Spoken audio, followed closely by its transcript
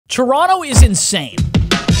Toronto is insane.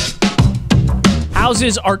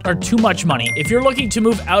 Houses are too much money. If you're looking to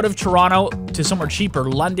move out of Toronto to somewhere cheaper,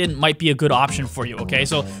 London might be a good option for you, okay?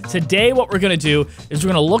 So today what we're gonna do is we're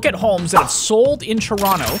gonna look at homes that have sold in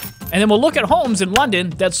Toronto, and then we'll look at homes in London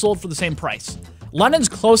that sold for the same price. London's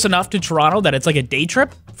close enough to Toronto that it's like a day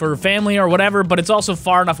trip for family or whatever, but it's also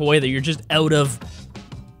far enough away that you're just out of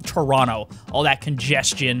Toronto, all that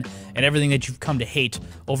congestion and everything that you've come to hate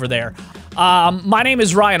over there. My name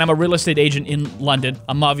is Ryan. I'm a real estate agent in London.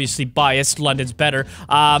 I'm obviously biased. London's better.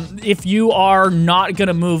 If you are not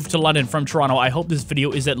gonna move to London from Toronto, I hope this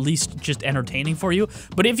video is at least just entertaining for you.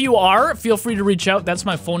 But if you are, feel free to reach out. That's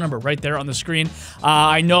my phone number right there on the screen.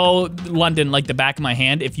 I know London like the back of my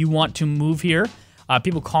hand. If you want to move here,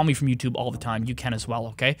 people call me from YouTube all the time. You can as well,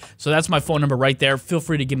 okay? So that's my phone number right there. Feel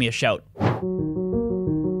free to give me a shout.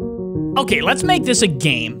 Okay, let's make this a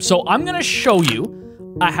game. So I'm gonna show you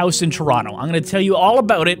a house in Toronto. I'm gonna tell you all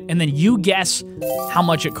about it, and then you guess how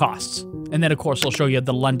much it costs. And then, of course, I'll show you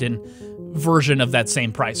the London version of that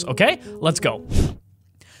same price, okay? Let's go.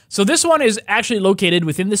 So this one is actually located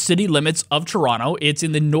within the city limits of Toronto. It's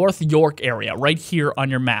in the North York area, right here on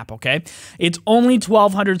your map, okay? It's only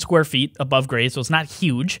 1,200 square feet above grade, so it's not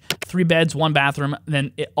huge. 3 beds, 1 bathroom.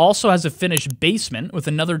 Then it also has a finished basement with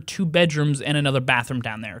another 2 bedrooms and another bathroom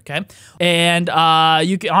down there, okay? And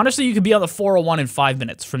you could be on the 401 in 5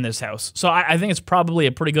 minutes from this house. So I think it's probably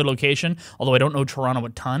a pretty good location, although I don't know Toronto a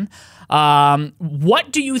ton.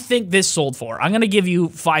 What do you think this sold for? I'm gonna give you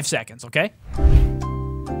 5 seconds, okay?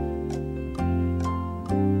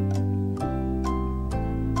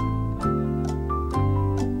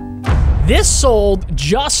 This sold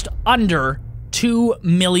just under $2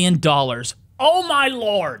 million. Oh my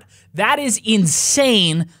lord, that is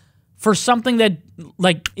insane for something that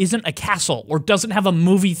like isn't a castle or doesn't have a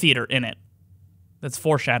movie theater in it. That's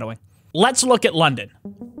foreshadowing. Let's look at London.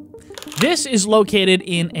 This is located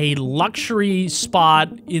in a luxury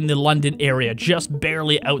spot in the London area, just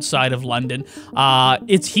barely outside of London.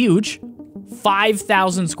 It's huge.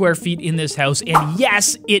 5,000 square feet in this house, and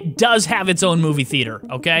yes, it does have its own movie theater,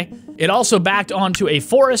 okay? It also backed onto a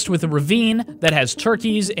forest with a ravine that has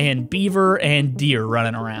turkeys and beaver and deer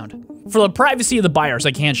running around. For the privacy of the buyers,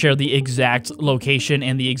 I can't share the exact location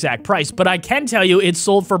and the exact price, but I can tell you it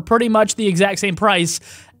sold for pretty much the exact same price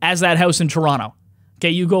as that house in Toronto. Okay,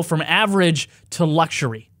 you go from average to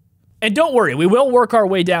luxury. And don't worry, we will work our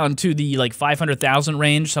way down to the like 500,000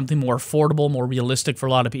 range, something more affordable, more realistic for a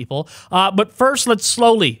lot of people. But first, let's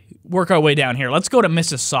slowly work our way down here. Let's go to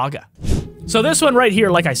Mississauga. So this one right here,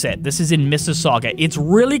 like I said, this is in Mississauga. It's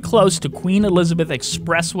really close to Queen Elizabeth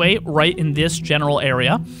Expressway, right in this general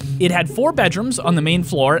area. It had 4 bedrooms on the main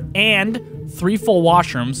floor and 3 full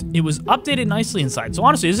washrooms. It was updated nicely inside. So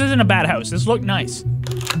honestly, this isn't a bad house. This looked nice.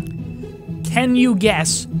 Can you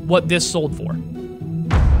guess what this sold for?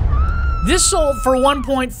 This sold for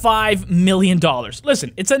 $1.5 million.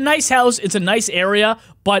 Listen, it's a nice house, it's a nice area,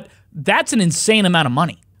 but that's an insane amount of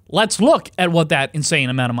money. Let's look at what that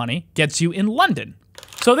insane amount of money gets you in London.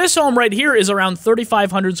 So this home right here is around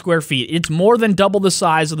 3,500 square feet. It's more than double the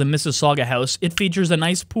size of the Mississauga house. It features a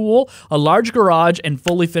nice pool, a large garage, and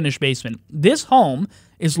fully finished basement. This home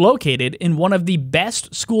is located in one of the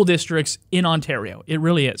best school districts in Ontario. It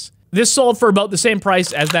really is. This sold for about the same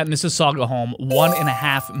price as that Mississauga home,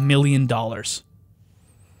 $1.5 million.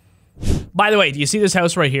 By the way, do you see this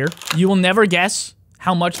house right here? You will never guess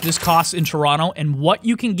how much this costs in Toronto and what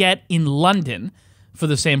you can get in London for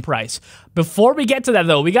the same price. Before we get to that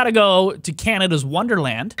though, we gotta go to Canada's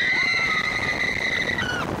Wonderland.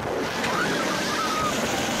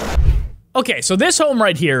 Okay, so this home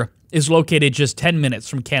right here is located just 10 minutes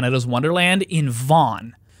from Canada's Wonderland in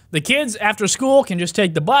Vaughan. The kids, after school, can just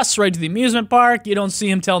take the bus right to the amusement park. You don't see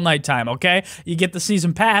them till nighttime, okay? You get the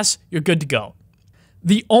season pass, you're good to go.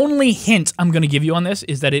 The only hint I'm gonna give you on this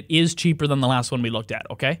is that it is cheaper than the last one we looked at,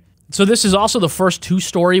 okay? So this is also the first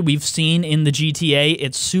 2-story we've seen in the GTA.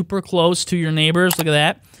 It's super close to your neighbors, look at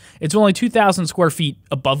that. It's only 2,000 square feet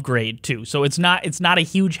above grade, too. So it's not a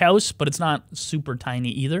huge house, but it's not super tiny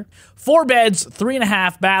either. 4 beds,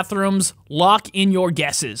 3.5 bathrooms. Lock in your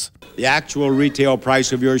guesses. The actual retail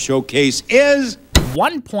price of your showcase is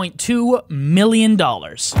 $1.2 million.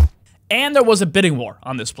 And there was a bidding war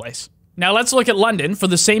on this place. Now let's look at London. For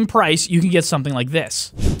the same price, you can get something like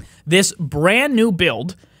this. This brand new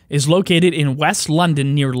build is located in West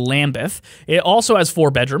London near Lambeth. It also has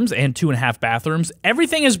 4 bedrooms and 2.5 bathrooms.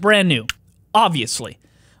 Everything is brand new, obviously.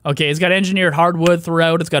 Okay, it's got engineered hardwood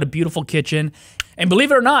throughout. It's got a beautiful kitchen. And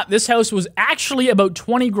believe it or not, this house was actually about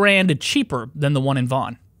 20 grand cheaper than the one in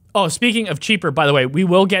Vaughan. Oh, speaking of cheaper, by the way, we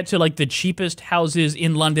will get to like the cheapest houses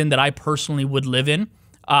in London that I personally would live in.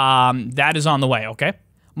 That is on the way, okay?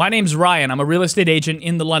 My name's Ryan. I'm a real estate agent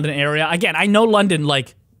in the London area. Again, I know London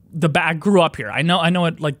like the back. I grew up here. I know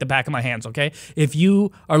it like the back of my hands, okay? If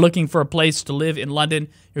you are looking for a place to live in London,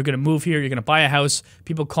 you're going to move here, you're going to buy a house.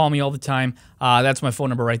 People call me all the time. That's my phone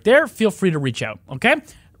number right there. Feel free to reach out, okay?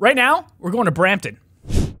 Right now, we're going to Brampton.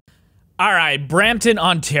 All right, Brampton,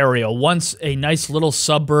 Ontario. Once a nice little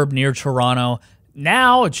suburb near Toronto.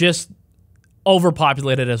 Now just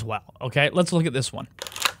overpopulated as well, okay? Let's look at this one.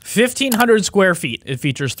 1,500 square feet. It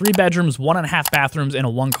features 3 bedrooms, 1.5 bathrooms, and a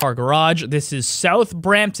 1-car garage. This is South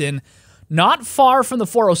Brampton, not far from the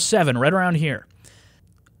 407, right around here.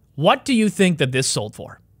 What do you think that this sold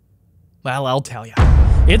for? Well, I'll tell you.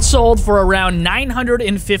 It sold for around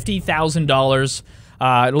 $950,000,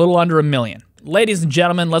 a little under $1 million. Ladies and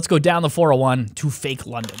gentlemen, let's go down the 401 to fake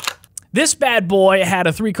London. This bad boy had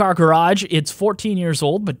a 3-car garage. It's 14 years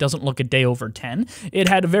old, but doesn't look a day over 10. It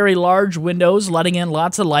had very large windows, letting in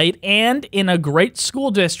lots of light, and in a great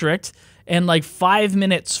school district, and like 5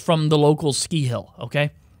 minutes from the local ski hill,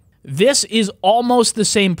 okay? This is almost the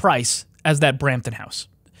same price as that Brampton house.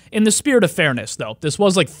 In the spirit of fairness, though, this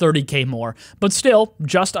was like $30K more, but still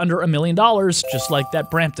just under $1 million, just like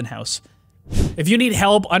that Brampton house. If you need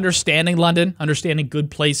help understanding London, understanding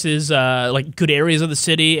good places, like good areas of the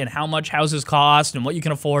city and how much houses cost and what you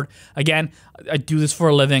can afford, again, I do this for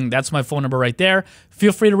a living. That's my phone number right there.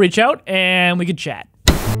 Feel free to reach out and we can chat.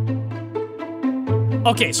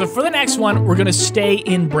 Okay, so for the next one, we're going to stay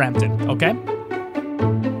in Brampton, okay?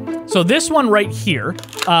 So this one right here,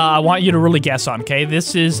 I want you to really guess on, okay?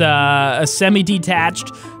 This is a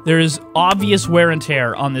semi-detached. There's obvious wear and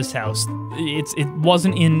tear on this house. It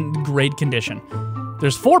wasn't in great condition.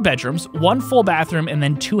 There's 4 bedrooms, 1 full bathroom, and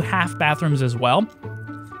then 2 half bathrooms as well.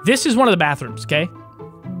 This is one of the bathrooms, okay?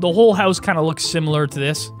 The whole house kind of looks similar to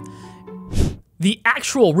this. The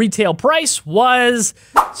actual retail price was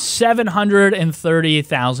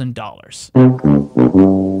 $730,000.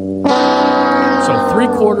 So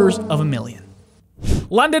 $730,000.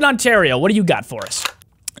 London, Ontario, what do you got for us?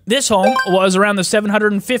 This home was around the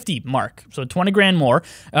 750 mark, so 20 grand more.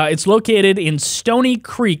 It's located in Stony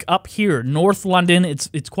Creek up here, North London.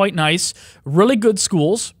 It's quite nice. Really good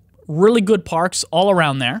schools, really good parks all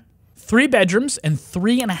around there. 3 bedrooms and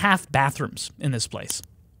 3.5 bathrooms in this place.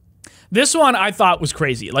 This one I thought was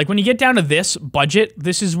crazy. Like when you get down to this budget,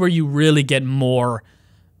 this is where you really get more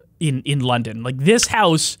in London. Like this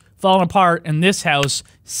house falling apart and this house,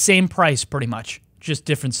 same price pretty much. Just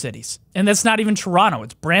different cities. And that's not even Toronto,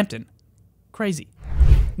 it's Brampton. Crazy.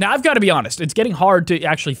 Now, I've got to be honest, it's getting hard to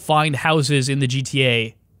actually find houses in the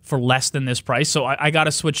GTA for less than this price, so I got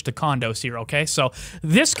to switch to condos here, okay? So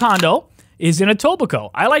this condo is in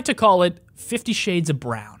Etobicoke. I like to call it 50 Shades of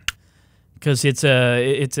Brown because it's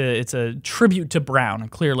a tribute to Brown,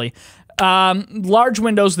 clearly. Large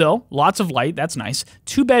windows, though, lots of light, that's nice.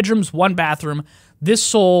 2 bedrooms, 1 bathroom. This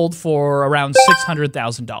sold for around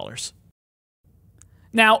 $600,000.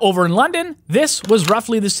 Now, over in London, this was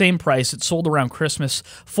roughly the same price. It sold around Christmas.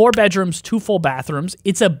 4 bedrooms, 2 full bathrooms.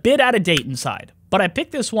 It's a bit out of date inside, but I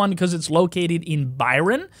picked this one because it's located in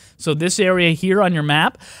Byron. So this area here on your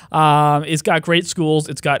map, it's got great schools.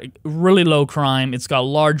 It's got really low crime. It's got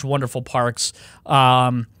large, wonderful parks.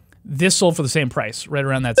 This sold for the same price, right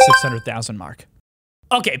around that $600,000 mark.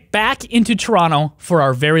 Okay, back into Toronto for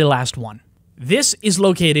our very last one. This is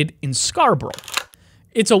located in Scarborough.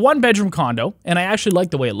 It's a 1-bedroom condo, and I actually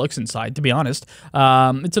like the way it looks inside, to be honest.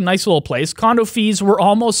 It's a nice little place. Condo fees were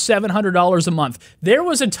almost $700 a month. There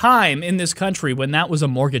was a time in this country when that was a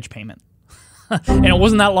mortgage payment. And it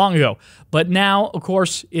wasn't that long ago. But now, of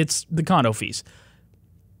course, it's the condo fees.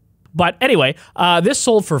 But anyway, this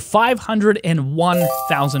sold for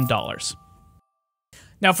 $501,000.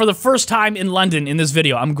 Now, for the first time in London in this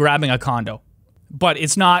video, I'm grabbing a condo. But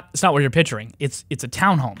it's not what you're picturing. It's a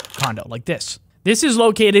townhome condo like this. This is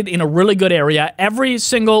located in a really good area. Every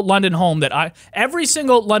single London home that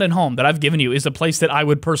I've given you is a place that I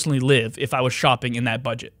would personally live if I was shopping in that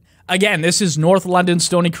budget. Again, this is North London,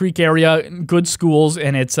 Stony Creek area, good schools,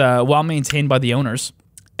 and it's well maintained by the owners.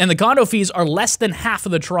 And the condo fees are less than half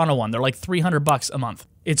of the Toronto one. They're like $300 a month.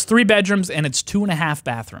 It's 3 bedrooms and it's 2.5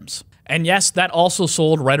 bathrooms. And yes, that also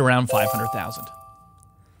sold right around $500,000.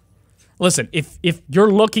 Listen, if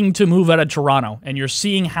you're looking to move out of Toronto and you're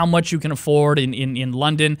seeing how much you can afford in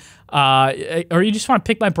London, or you just want to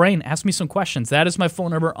pick my brain, ask me some questions. That is my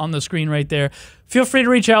phone number on the screen right there. Feel free to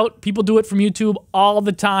reach out. People do it from YouTube all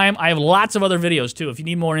the time. I have lots of other videos too. If you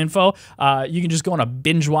need more info, you can just go on a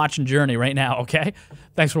binge watching journey right now, okay?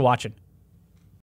 Thanks for watching.